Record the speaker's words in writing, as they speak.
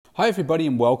Hi everybody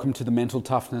and welcome to the Mental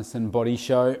Toughness and Body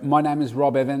Show. My name is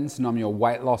Rob Evans and I'm your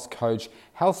weight loss coach,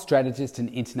 health strategist and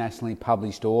internationally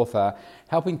published author,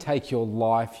 helping take your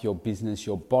life, your business,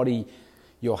 your body,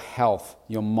 your health,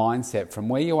 your mindset from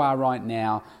where you are right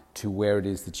now to where it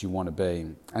is that you want to be.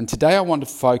 And today I want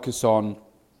to focus on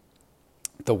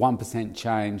the 1%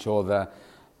 change or the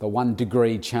 1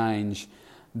 degree change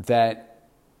that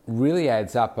really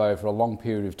adds up over a long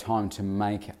period of time to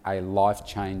make a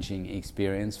life-changing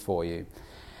experience for you.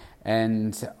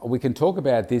 And we can talk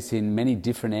about this in many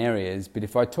different areas, but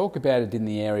if I talk about it in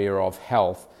the area of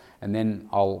health, and then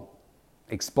I'll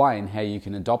explain how you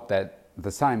can adopt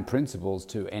the same principles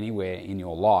to anywhere in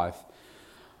your life.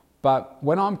 But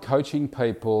when I'm coaching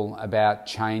people about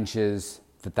changes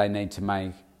that they need to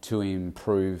make to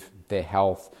improve their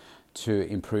health, to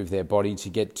improve their body, to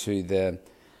get to the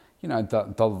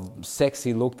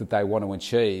sexy look that they want to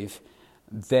achieve,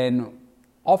 then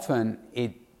often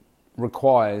it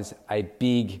requires a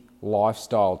big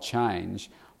lifestyle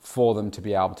change for them to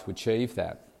be able to achieve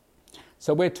that.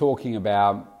 So we're talking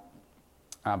about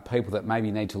people that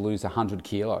maybe need to lose 100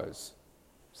 kilos.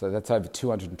 So that's over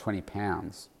 220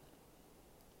 pounds.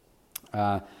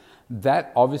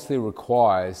 That obviously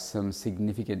requires some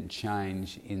significant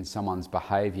change in someone's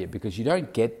behaviour, because you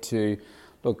don't get to,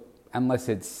 unless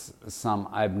it's some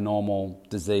abnormal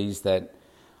disease that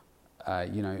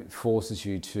forces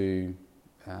you to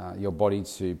your body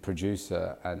to produce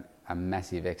a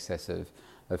massive excess of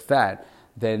fat,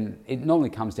 then it normally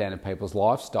comes down to people's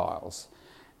lifestyles.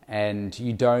 And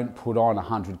you don't put on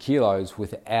 100 kilos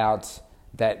without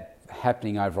that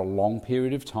happening over a long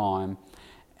period of time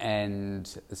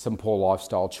and some poor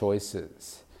lifestyle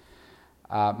choices.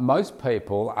 Most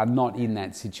people are not in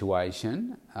that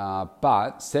situation,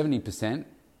 but 70%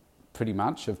 pretty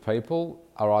much of people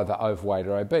are either overweight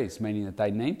or obese, meaning that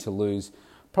they need to lose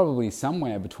probably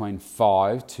somewhere between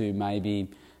 5 to maybe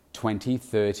 20,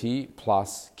 30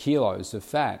 plus kilos of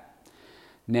fat.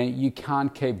 Now, you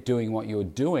can't keep doing what you're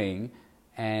doing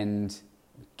and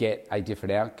get a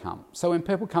different outcome. So when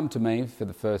people come to me for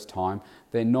the first time,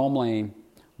 they're normally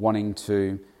wanting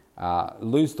to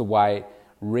lose the weight,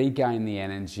 regain the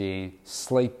energy,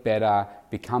 sleep better,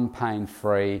 become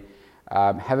pain-free,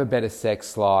 have a better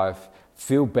sex life,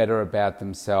 feel better about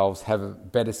themselves, have a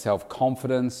better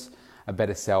self-confidence, a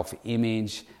better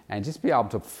self-image, and just be able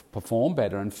to perform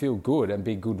better and feel good and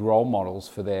be good role models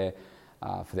for their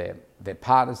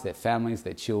partners, their families,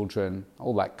 their children,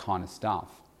 all that kind of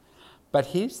stuff. But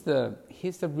here's the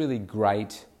really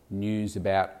great news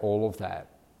about all of that.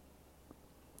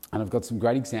 And I've got some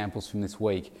great examples from this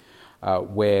week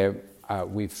where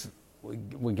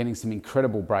we're getting some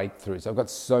incredible breakthroughs. I've got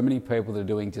so many people that are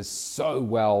doing just so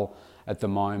well at the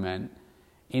moment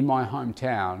in my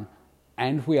hometown,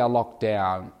 and we are locked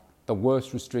down, the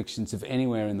worst restrictions of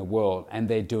anywhere in the world, and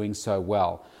they're doing so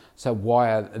well. So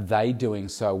why are they doing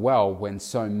so well when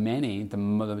so many, the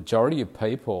majority of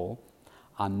people,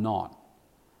 are not?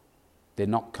 They're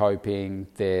not coping,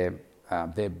 they're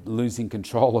losing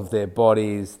control of their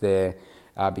bodies, they're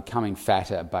becoming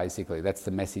fatter, basically. That's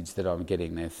the message that I'm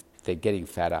getting. They're getting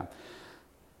fatter.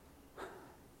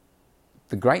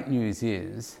 The great news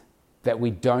is that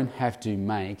we don't have to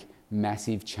make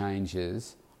massive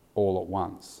changes all at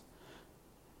once,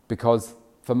 because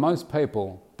for most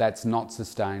people, that's not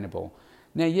sustainable.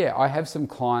 Now, yeah, I have some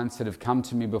clients that have come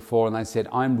to me before and they said,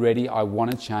 I'm ready, I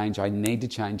want to change, I need to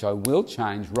change, I will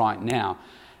change right now.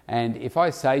 And if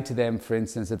I say to them, for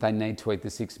instance, that they need to eat the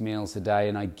 6 meals a day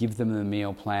and I give them the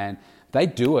meal plan, they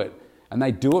do it. And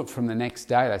they do it from the next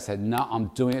day. They say, no, I'm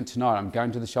doing it tonight. I'm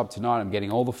going to the shop tonight. I'm getting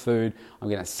all the food. I'm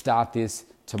going to start this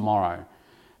tomorrow.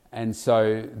 And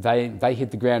so they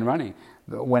hit the ground running.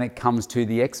 When it comes to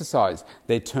the exercise,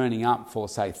 they're turning up for,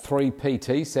 say, 3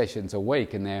 PT sessions a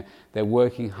week, and they're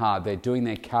working hard. They're doing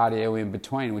their cardio in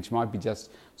between, which might be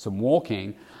just some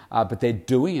walking, but they're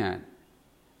doing it.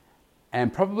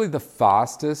 And probably the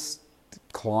fastest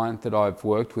client that I've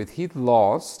worked with, he's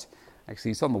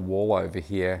on the wall over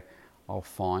here, I'll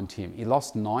find him. He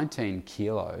lost 19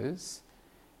 kilos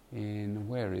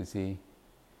where is he?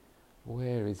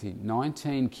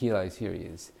 19 kilos, here he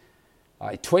is.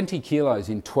 20 kilos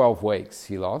in 12 weeks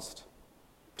he lost.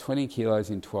 20 kilos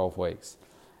in 12 weeks.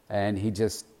 And he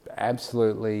just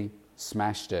absolutely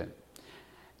smashed it.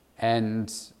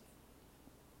 And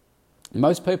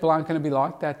most people aren't going to be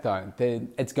like that, though.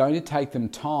 It's going to take them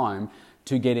time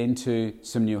to get into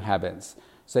some new habits.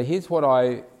 So here's what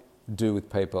I do with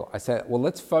people. I say, well,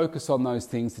 let's focus on those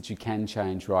things that you can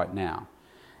change right now.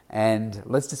 And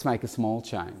let's just make a small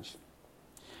change.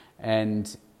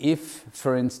 And if,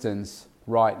 for instance,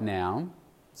 right now,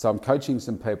 So I'm coaching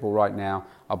some people right now.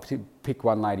 I'll pick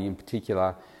one lady in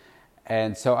particular.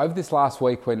 And so over this last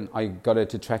week when I got her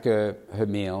to track her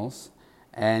meals,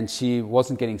 and she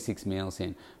wasn't getting 6 meals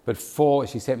in, but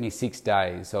she sent me 6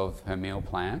 days of her meal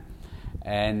plan,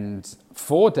 and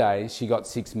 4 days she got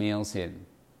 6 meals in.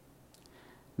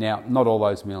 Now, not all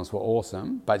those meals were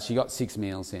awesome, but she got 6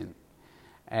 meals in.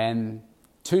 And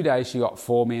 2 days she got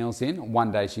 4 meals in,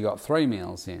 1 day she got 3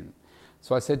 meals in.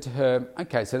 So I said to her,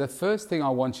 okay, so the first thing I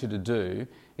want you to do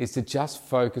is to just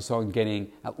focus on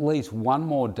getting at least 1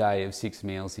 more day of 6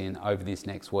 meals in over this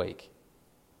next week.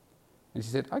 And she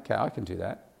said, okay, I can do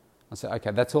that. I said, okay,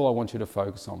 that's all I want you to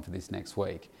focus on for this next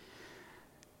week.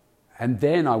 And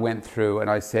then I went through and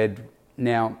I said,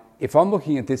 now, if I'm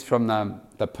looking at this from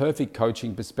the perfect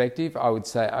coaching perspective, I would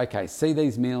say, okay, see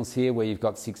these meals here where you've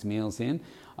got 6 meals in?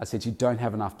 I said, you don't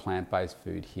have enough plant-based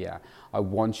food here. I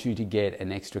want you to get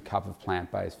an extra cup of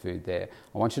plant-based food there.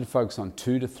 I want you to focus on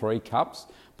 2 to 3 cups.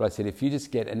 But I said, if you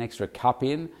just get an extra cup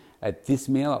in at this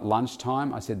meal at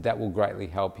lunchtime, I said, that will greatly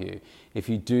help you. If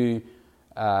you do,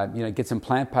 get some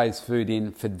plant-based food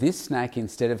in for this snack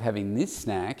instead of having this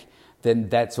snack, then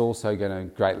that's also going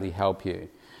to greatly help you.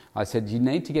 I said, you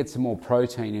need to get some more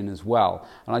protein in as well.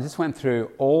 And I just went through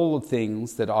all the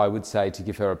things that I would say to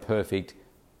give her a perfect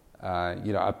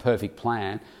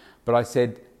plan. But I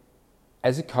said,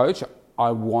 as a coach,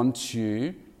 I want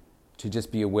you to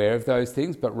just be aware of those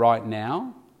things. But right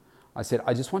now, I said,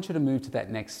 I just want you to move to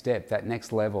that next step, that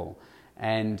next level.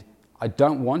 And I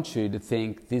don't want you to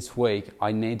think this week,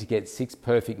 I need to get 6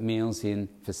 perfect meals in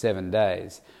for 7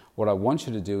 days. What I want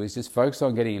you to do is just focus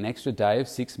on getting an extra day of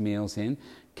 6 meals in.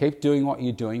 Keep doing what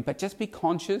you're doing, but just be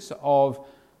conscious of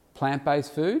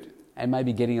plant-based food and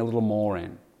maybe getting a little more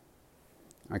in.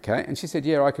 Okay? And she said,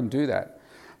 yeah, I can do that.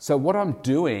 So what I'm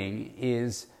doing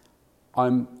is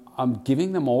I'm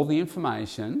giving them all the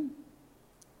information,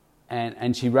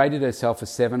 and she rated herself a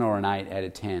 7 or an 8 out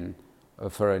of 10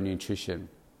 for her nutrition.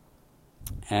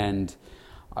 And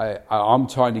I'm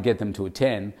trying to get them to a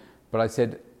 10, but I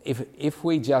said, if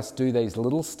we just do these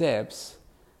little steps,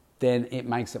 then it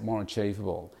makes it more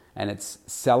achievable. And it's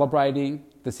celebrating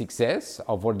the success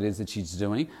of what it is that she's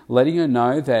doing, letting her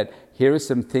know that here are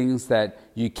some things that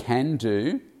you can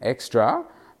do extra,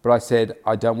 but I said,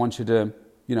 I don't want you to,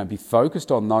 be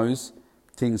focused on those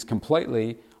things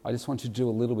completely. I just want you to do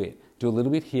a little bit. Do a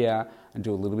little bit here and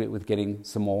do a little bit with getting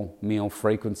some more meal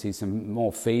frequency, some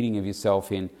more feeding of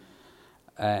yourself in,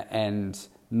 and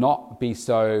not be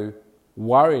so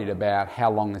worried about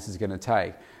how long this is going to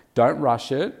take. Don't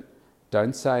rush it.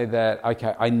 Don't say that,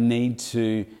 okay, I need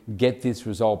to get this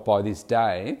result by this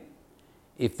day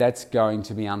if that's going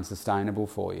to be unsustainable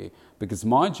for you. Because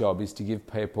my job is to give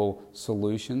people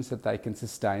solutions that they can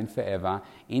sustain forever,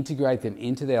 integrate them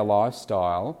into their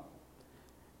lifestyle,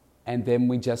 and then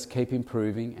we just keep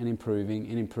improving and improving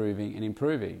and improving and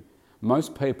improving.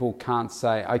 Most people can't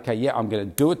say, okay, yeah, I'm going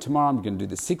to do it tomorrow, I'm going to do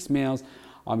the 6 meals,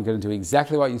 I'm going to do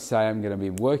exactly what you say, I'm going to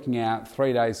be working out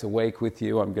 3 days a week with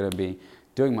you, I'm going to be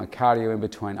doing my cardio in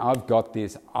between, I've got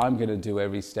this, I'm going to do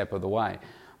every step of the way.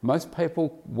 Most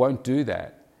people won't do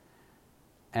that.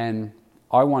 And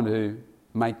I want to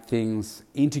make things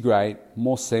integrate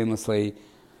more seamlessly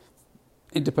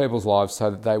into people's lives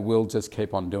so that they will just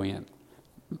keep on doing it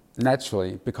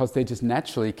naturally, because they're just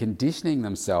naturally conditioning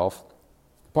themselves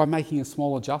by making a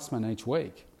small adjustment each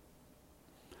week.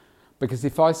 Because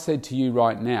if I said to you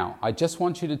right now, I just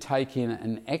want you to take in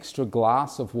an extra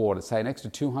glass of water, say an extra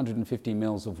 250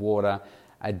 mils of water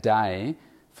a day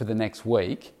for the next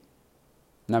week,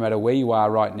 no matter where you are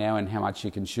right now and how much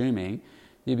you're consuming,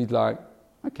 you'd be like,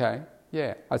 okay,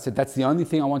 yeah. I said, that's the only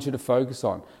thing I want you to focus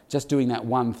on, just doing that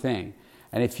one thing.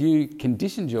 And if you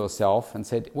conditioned yourself and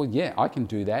said, well, yeah, I can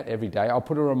do that every day, I'll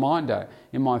put a reminder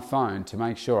in my phone to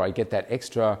make sure I get that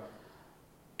extra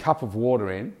cup of water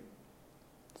in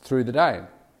through the day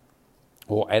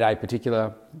or at a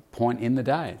particular point in the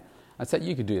day. I said,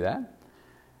 you could do that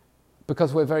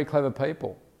because we're very clever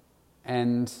people.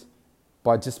 And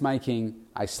by just making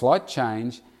a slight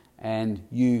change and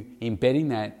you embedding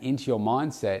that into your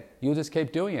mindset, you'll just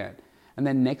keep doing it. And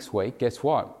then next week, guess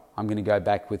what? I'm going to go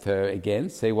back with her again,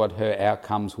 see what her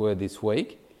outcomes were this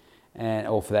week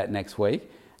or for that next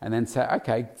week, and then say,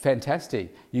 okay,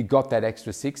 fantastic, you got that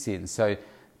extra 6 in. So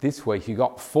this week you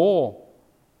got 4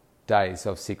 days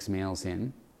of 6 meals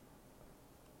in,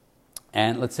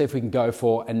 and let's see if we can go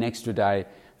for an extra day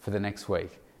for the next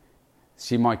week.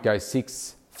 She might go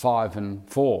 6, 5 and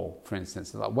 4, for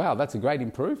instance. Like, wow, that's a great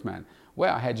improvement.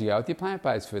 Wow, how'd you go with your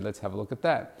plant-based food? Let's have a look at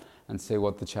that and see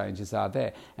what the changes are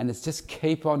there. And it's just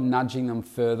keep on nudging them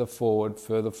further forward,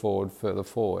 further forward, further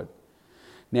forward.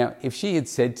 Now, if she had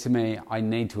said to me, I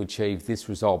need to achieve this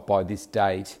result by this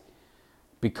date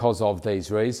because of these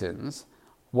reasons,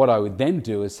 what I would then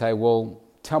do is say, well,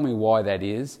 tell me why that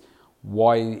is.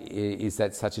 Why is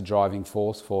that such a driving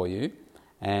force for you?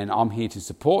 And I'm here to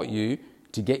support you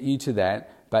to get you to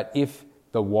that. But if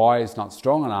the why is not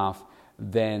strong enough,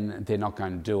 then they're not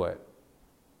going to do it.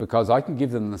 Because I can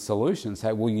give them the solution,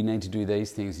 say, well, you need to do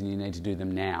these things and you need to do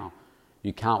them now.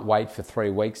 You can't wait for 3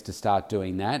 weeks to start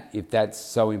doing that. If that's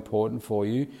so important for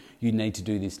you, you need to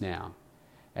do this now.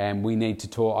 And we need to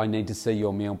talk. I need to see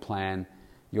your meal plan,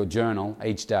 your journal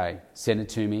each day. Send it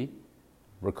to me,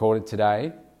 record it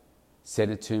today,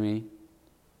 send it to me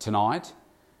tonight,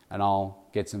 and I'll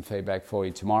get some feedback for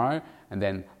you tomorrow. And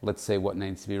then let's see what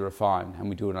needs to be refined. And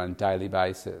we do it on a daily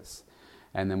basis.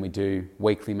 And then we do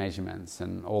weekly measurements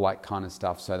and all that kind of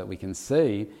stuff so that we can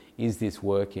see, is this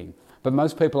working? But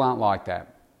most people aren't like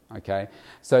that, okay?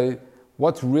 So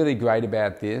what's really great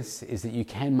about this is that you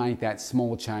can make that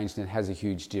small change and it has a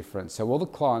huge difference. So all the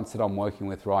clients that I'm working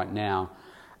with right now,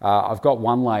 I've got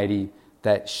one lady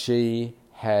that she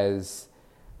has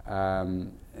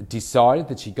decided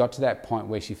that she got to that point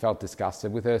where she felt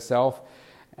disgusted with herself,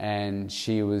 and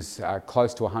she was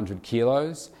close to 100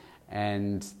 kilos,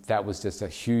 and that was just a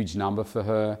huge number for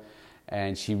her,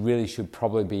 and she really should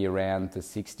probably be around the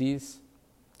 60s.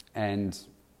 And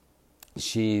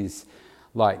she's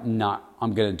like, no,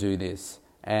 I'm going to do this.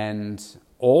 And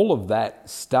all of that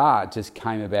start just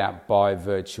came about by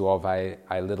virtue of a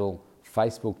little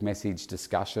Facebook message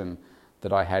discussion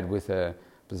that I had with her,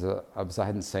 because I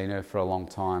hadn't seen her for a long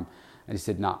time. And she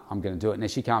said, no, I'm going to do it. Now,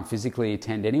 she can't physically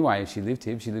attend anyway if she lived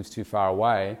here. She lives too far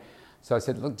away. So I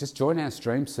said, look, just join our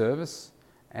stream service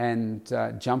and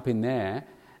jump in there,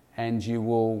 and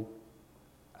you'll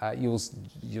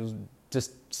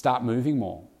just start moving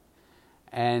more.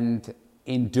 And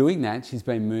in doing that, she's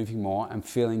been moving more and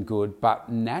feeling good. But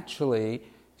naturally,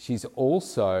 she's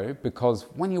also, because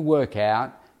when you work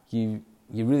out, you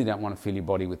really don't want to fill your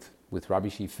body with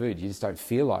rubbishy food. You just don't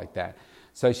feel like that.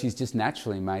 So she's just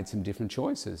naturally made some different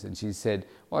choices. And she said,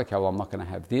 well, okay, well, I'm not going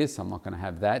to have this, I'm not going to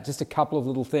have that. Just a couple of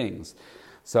little things.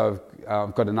 So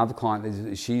I've got another client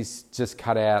that she's just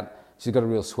cut out, she's got a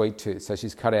real sweet tooth. So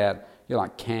she's cut out,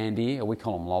 like candy, or we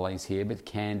call them lollies here, but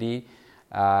candy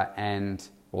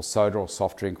or soda or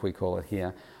soft drink, we call it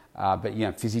here. But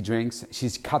fizzy drinks,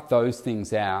 she's cut those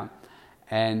things out.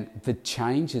 And the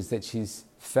changes that she's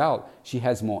felt, she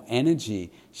has more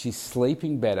energy, she's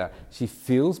sleeping better, she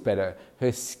feels better,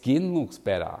 her skin looks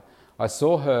better. I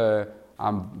saw her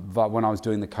when I was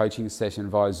doing the coaching session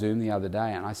via Zoom the other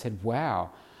day, and I said,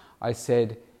 wow. I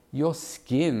said, your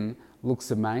skin looks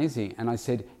amazing. And I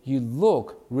said, you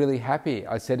look really happy.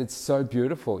 I said, it's so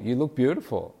beautiful. You look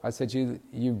beautiful. I said, you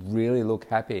really look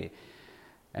happy.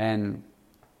 And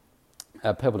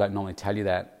people don't normally tell you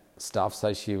that stuff,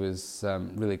 so she was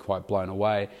really quite blown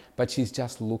away. But she's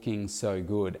just looking so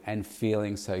good and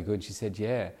feeling so good. She said,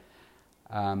 yeah,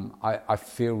 I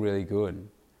feel really good.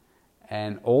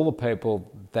 And all the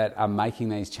people that are making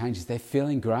these changes, they're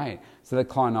feeling great. So the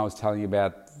client I was telling you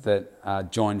about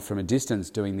that joined from a distance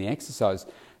doing the exercise,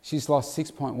 she's lost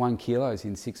 6.1 kilos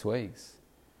in 6 weeks.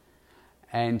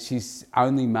 And she's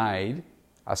only made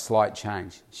a slight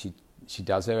change. She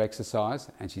does her exercise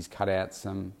and she's cut out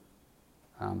some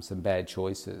bad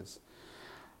choices.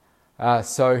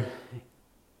 So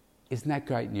isn't that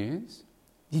great news?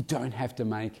 You don't have to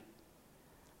make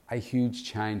a huge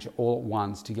change all at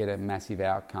once to get a massive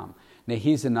outcome. Now,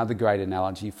 here's another great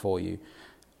analogy for you.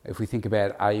 If we think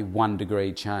about a 1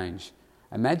 degree change,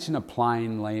 imagine a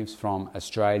plane leaves from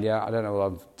Australia. I don't know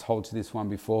if I've told you this one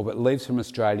before, but leaves from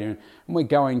Australia and we're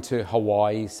going to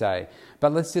Hawaii, say.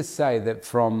 But let's just say that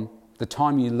from the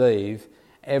time you leave,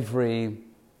 every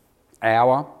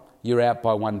hour, you're out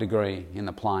by 1 degree in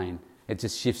the plane. It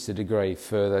just shifts a degree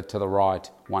further to the right,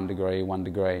 1 degree, 1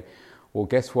 degree. Well,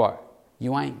 guess what?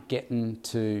 You ain't getting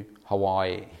to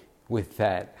Hawaii with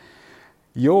that.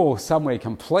 You're somewhere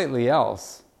completely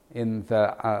else in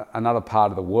another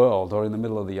part of the world or in the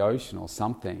middle of the ocean or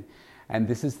something. And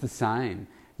this is the same.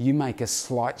 You make a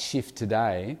slight shift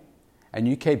today and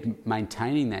you keep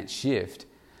maintaining that shift,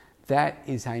 that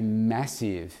is a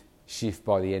massive shift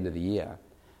by the end of the year.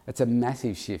 It's a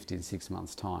massive shift in 6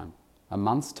 months' time, a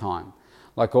month's time.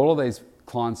 Like all of these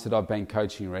clients that I've been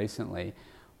coaching recently,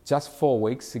 just 4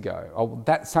 weeks ago,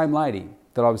 that same lady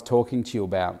that I was talking to you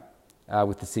about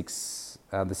with the six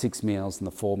meals and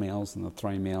the 4 meals and the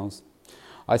 3 meals,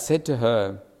 I said to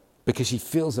her, because she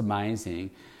feels amazing,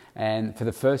 and for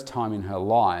the first time in her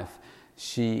life,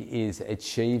 she is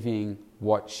achieving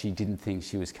what she didn't think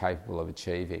she was capable of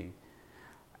achieving.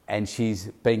 And she's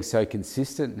being so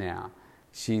consistent now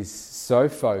She's so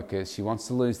focused. She wants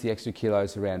to lose the extra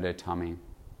kilos around her tummy.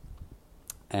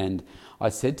 And I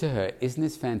said to her, isn't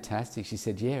this fantastic? She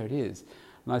said, yeah, it is.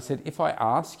 And I said, if I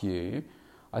ask you,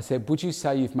 I said, would you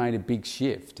say you've made a big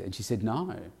shift? And she said,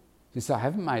 no. She said, I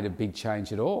haven't made a big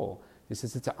change at all. She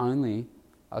says, it's only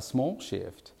a small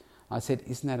shift. I said,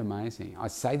 isn't that amazing? I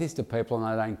say this to people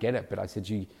and they don't get it, but I said,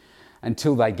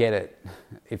 until they get it,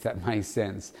 if that makes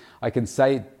sense. I can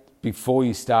say it before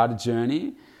you start a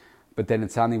journey, but then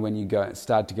it's only when you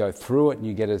start to go through it and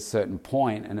you get a certain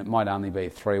point, and it might only be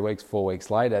 3 weeks, 4 weeks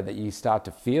later, that you start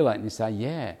to feel it and you say,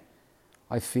 yeah,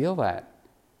 I feel that.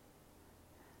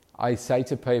 I say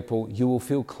to people, you will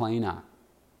feel cleaner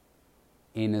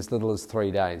in as little as 3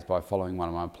 days by following one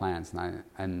of my plans.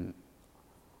 And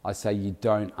I say, you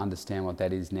don't understand what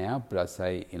that is now, but I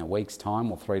say in a week's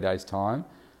time or 3 days' time,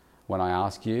 when I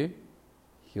ask you,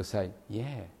 you'll say,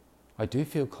 yeah, I do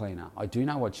feel cleaner. I do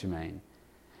know what you mean.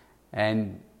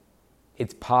 And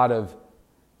it's part of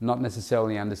not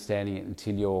necessarily understanding it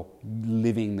until you're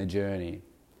living the journey.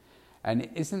 And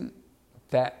isn't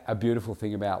that a beautiful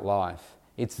thing about life?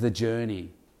 It's the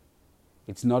journey.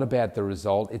 It's not about the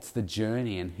result, it's the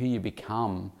journey and who you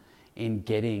become in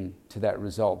getting to that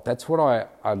result. That's what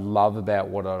I love about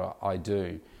what I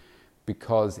do,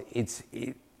 because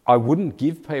I wouldn't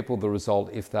give people the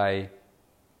result if I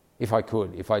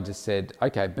could. If I just said,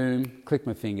 okay, boom, click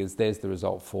my fingers, there's the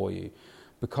result for you.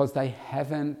 Because they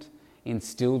haven't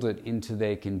instilled it into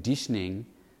their conditioning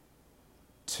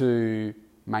to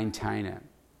maintain it.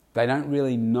 They don't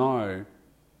really know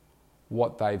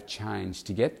what they've changed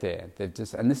to get there.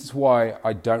 And this is why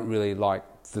I don't really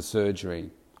like the surgery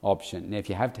option. Now, if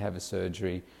you have to have a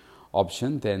surgery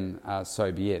option, then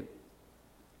so be it.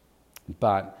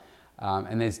 But,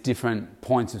 and there's different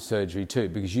points of surgery too,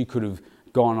 because you could have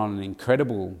gone on an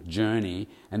incredible journey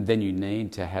and then you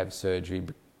need to have surgery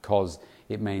because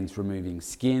it means removing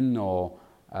skin or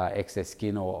excess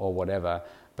skin or whatever.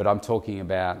 But I'm talking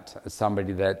about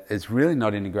somebody that is really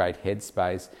not in a great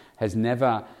headspace, has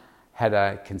never had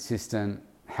a consistent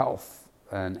health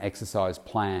and exercise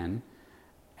plan,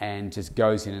 and just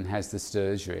goes in and has the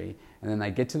surgery. And then they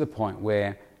get to the point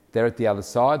where they're at the other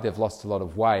side, they've lost a lot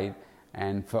of weight,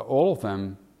 and for all of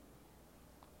them,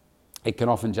 it can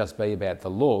often just be about the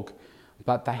look,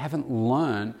 but they haven't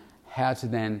learned how to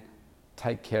then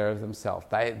take care of themselves.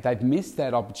 They've missed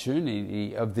that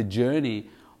opportunity of the journey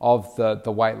of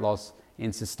the weight loss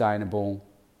in sustainable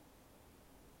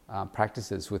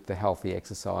practices with the healthy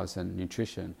exercise and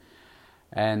nutrition.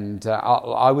 And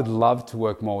I would love to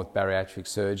work more with bariatric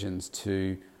surgeons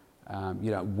to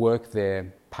work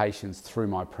their patients through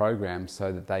my program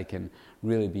so that they can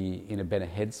really be in a better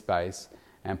headspace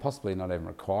and possibly not even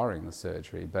requiring the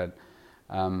surgery, but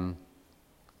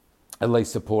at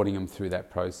least supporting them through that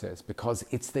process, because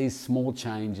it's these small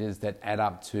changes that add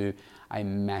up to a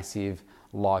massive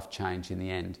life change in the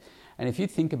end. And if you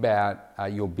think about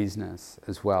your business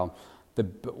as well,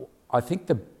 I think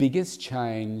the biggest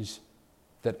change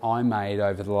that I made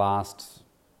over the last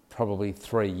probably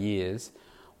 3 years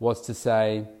was to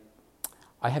say,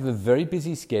 I have a very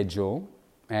busy schedule,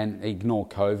 and ignore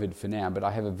COVID for now, but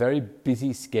I have a very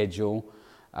busy schedule,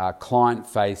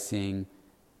 client-facing,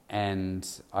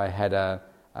 and I had a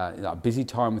busy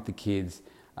time with the kids,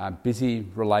 a busy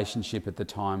relationship at the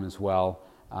time as well,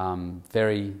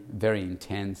 very, very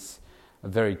intense,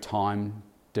 very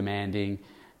time-demanding,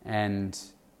 and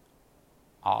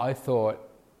I thought,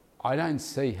 I don't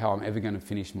see how I'm ever going to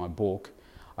finish my book.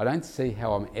 I don't see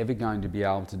how I'm ever going to be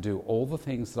able to do all the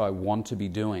things that I want to be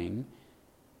doing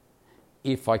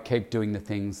if I keep doing the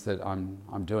things that I'm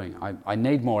doing. I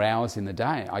need more hours in the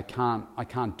day. I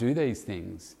can't do these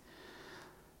things.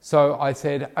 So I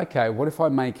said, okay, what if I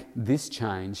make this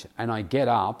change and I get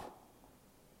up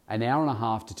an hour and a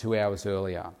half to 2 hours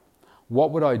earlier?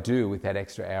 What would I do with that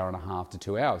extra hour and a half to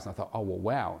 2 hours? And I thought, oh, well,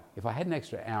 wow, if I had an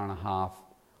extra hour and a half,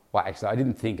 well, actually, I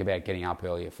didn't think about getting up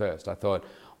earlier first. I thought,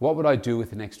 what would I do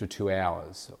with an extra 2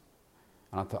 hours?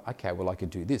 And I thought, okay, well, I could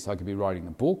do this. I could be writing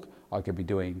a book. I could be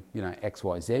doing, X,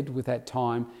 Y, Z with that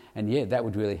time. And yeah, that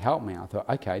would really help me. I thought,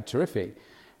 okay, terrific.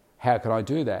 How can I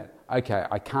do that? Okay,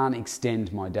 I can't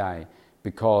extend my day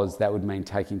because that would mean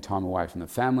taking time away from the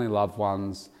family, loved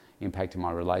ones, impacting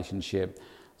my relationship.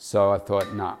 So I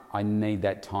thought, no, I need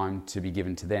that time to be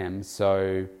given to them.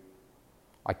 So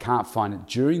I can't find it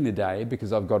during the day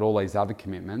because I've got all these other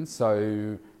commitments.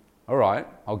 So, all right,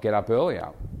 I'll get up earlier.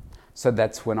 So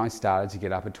that's when I started to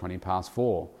get up at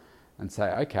 4:20 and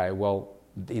say, okay, well,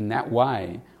 in that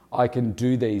way, I can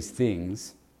do these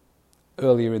things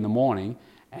earlier in the morning.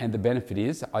 And the benefit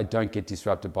is I don't get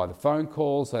disrupted by the phone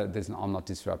calls. I'm not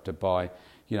disrupted by,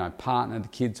 partner, the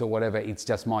kids or whatever. It's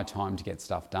just my time to get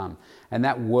stuff done. And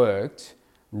that worked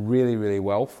really, really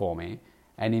well for me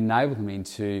and enabled me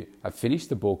to finish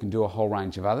the book and do a whole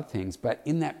range of other things. But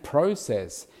in that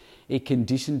process, it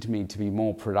conditioned me to be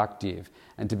more productive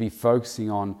and to be focusing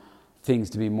on things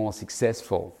to be more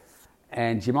successful.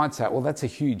 And you might say, well, that's a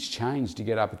huge change to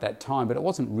get up at that time, but it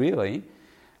wasn't really.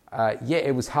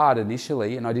 It was hard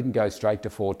initially, and I didn't go straight to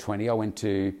 4:20. I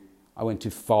went to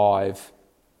 5.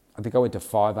 I think I went to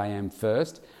 5 a.m.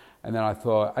 first, and then I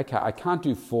thought, okay, I can't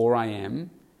do 4 a.m.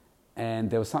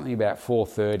 And there was something about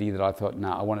 4:30 that I thought,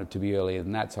 no, I want it to be earlier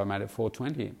than that, so I made it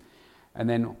 4:20. And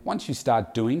then once you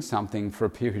start doing something for a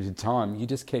period of time, you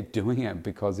just keep doing it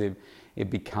because it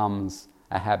becomes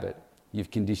a habit.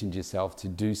 You've conditioned yourself to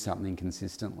do something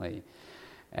consistently.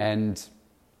 And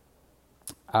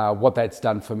what that's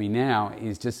done for me now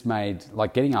is just made,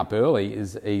 like getting up early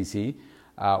is easy,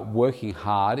 working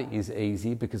hard is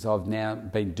easy because I've now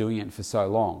been doing it for so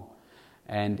long.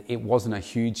 And it wasn't a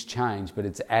huge change, but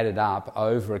it's added up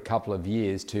over a couple of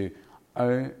years to,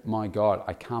 oh my God,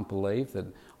 I can't believe that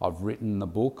I've written the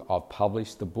book, I've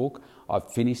published the book,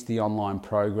 I've finished the online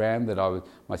program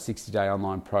my 60-day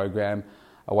online program,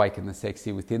 Awaken the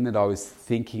Sexy Within, that I was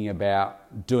thinking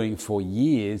about doing for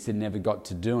years and never got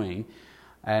to doing.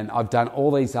 And I've done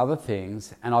all these other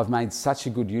things, and I've made such a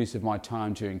good use of my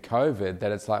time during COVID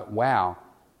that it's like, wow,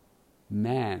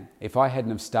 man, if I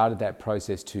hadn't have started that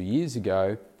process 2 years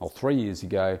ago or 3 years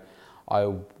ago,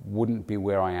 I wouldn't be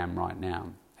where I am right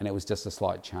now. And it was just a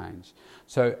slight change.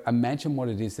 So imagine what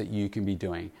it is that you can be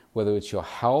doing, whether it's your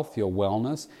health, your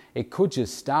wellness. It could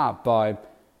just start by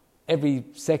every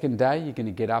second day you're going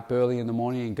to get up early in the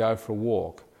morning and go for a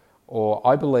walk. Or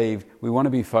I believe we want to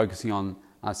be focusing on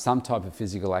some type of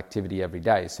physical activity every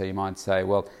day. So you might say,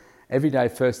 well, every day,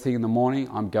 first thing in the morning,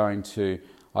 I'm going to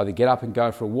either get up and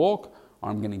go for a walk, or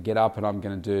I'm going to get up and I'm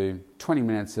going to do 20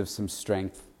 minutes of some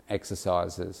strength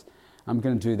exercises. I'm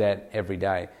going to do that every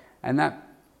day. And that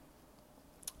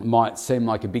might seem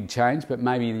like a big change, but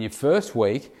maybe in your first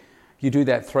week, you do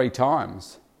that 3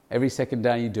 times. Every second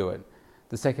day you do it.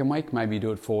 The second week, maybe you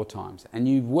do it 4 times. And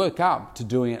you work up to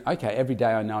doing it, okay, every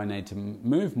day I know I need to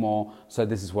move more, so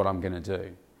this is what I'm going to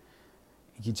do.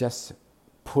 You just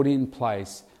put in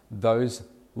place those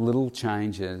little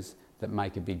changes that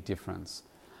make a big difference.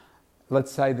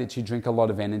 Let's say that you drink a lot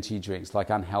of energy drinks, like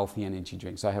unhealthy energy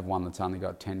drinks. I have one that's only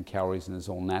got 10 calories and is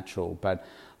all natural. But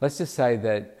let's just say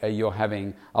that you're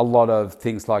having a lot of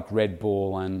things like Red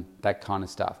Bull and that kind of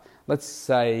stuff. Let's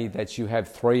say that you have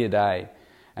 3 a day.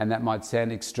 And that might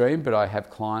sound extreme, but I have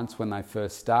clients when they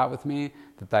first start with me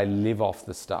that they live off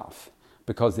the stuff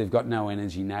because they've got no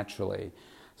energy naturally.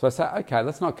 So I say, okay,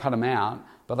 let's not cut them out,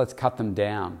 but let's cut them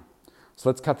down. So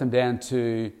let's cut them down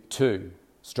to 2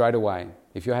 straight away.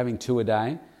 If you're having 2 a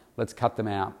day, let's cut them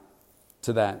out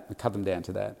to that, cut them down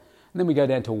to that. And then we go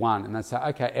down to 1 and they say,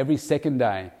 okay, every second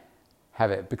day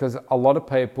have it. Because a lot of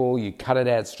people, you cut it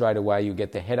out straight away, you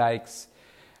get the headaches,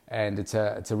 and it's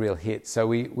a real hit. So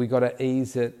we got to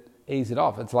ease it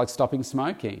off. It's like stopping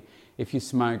smoking. If you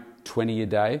smoke 20 a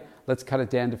day, let's cut it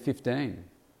down to 15.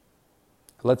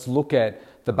 Let's look at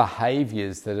the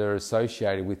behaviours that are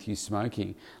associated with you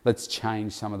smoking. Let's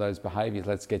change some of those behaviours.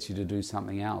 Let's get you to do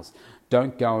something else.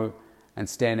 Don't go and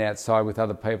stand outside with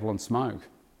other people and smoke.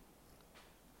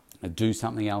 Do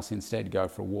something else instead. Go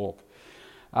for a walk.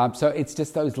 So it's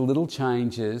just those little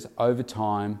changes over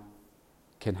time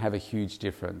can have a huge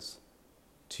difference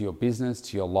to your business,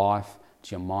 to your life,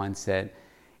 to your mindset.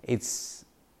 It's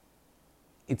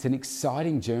an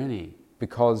exciting journey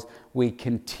because we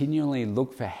continually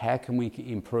look for how can we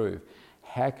improve,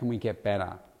 how can we get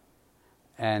better.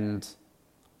 And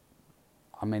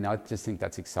I mean, I just think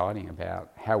that's exciting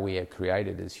about how we are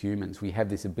created as humans. We have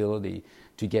this ability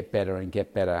to get better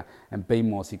and be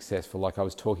more successful. Like I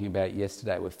was talking about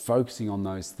yesterday, we're focusing on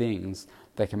those things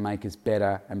that can make us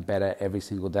better and better every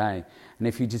single day. And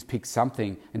if you just pick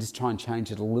something and just try and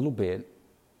change it a little bit,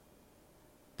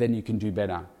 then you can do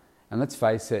better. And let's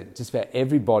face it, just about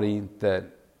everybody that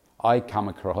I come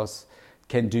across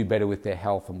can do better with their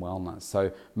health and wellness.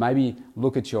 So maybe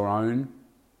look at your own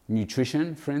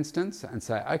nutrition, for instance, and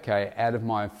say, okay, out of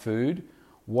my food,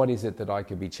 what is it that I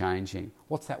could be changing?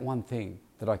 What's that one thing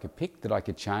that I could pick, that I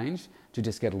could change to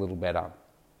just get a little better?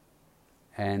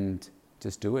 And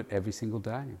just do it every single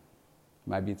day.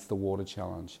 Maybe it's the water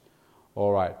challenge.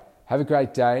 All right, have a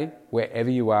great day wherever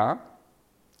you are.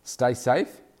 Stay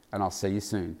safe, and I'll see you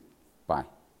soon. Bye.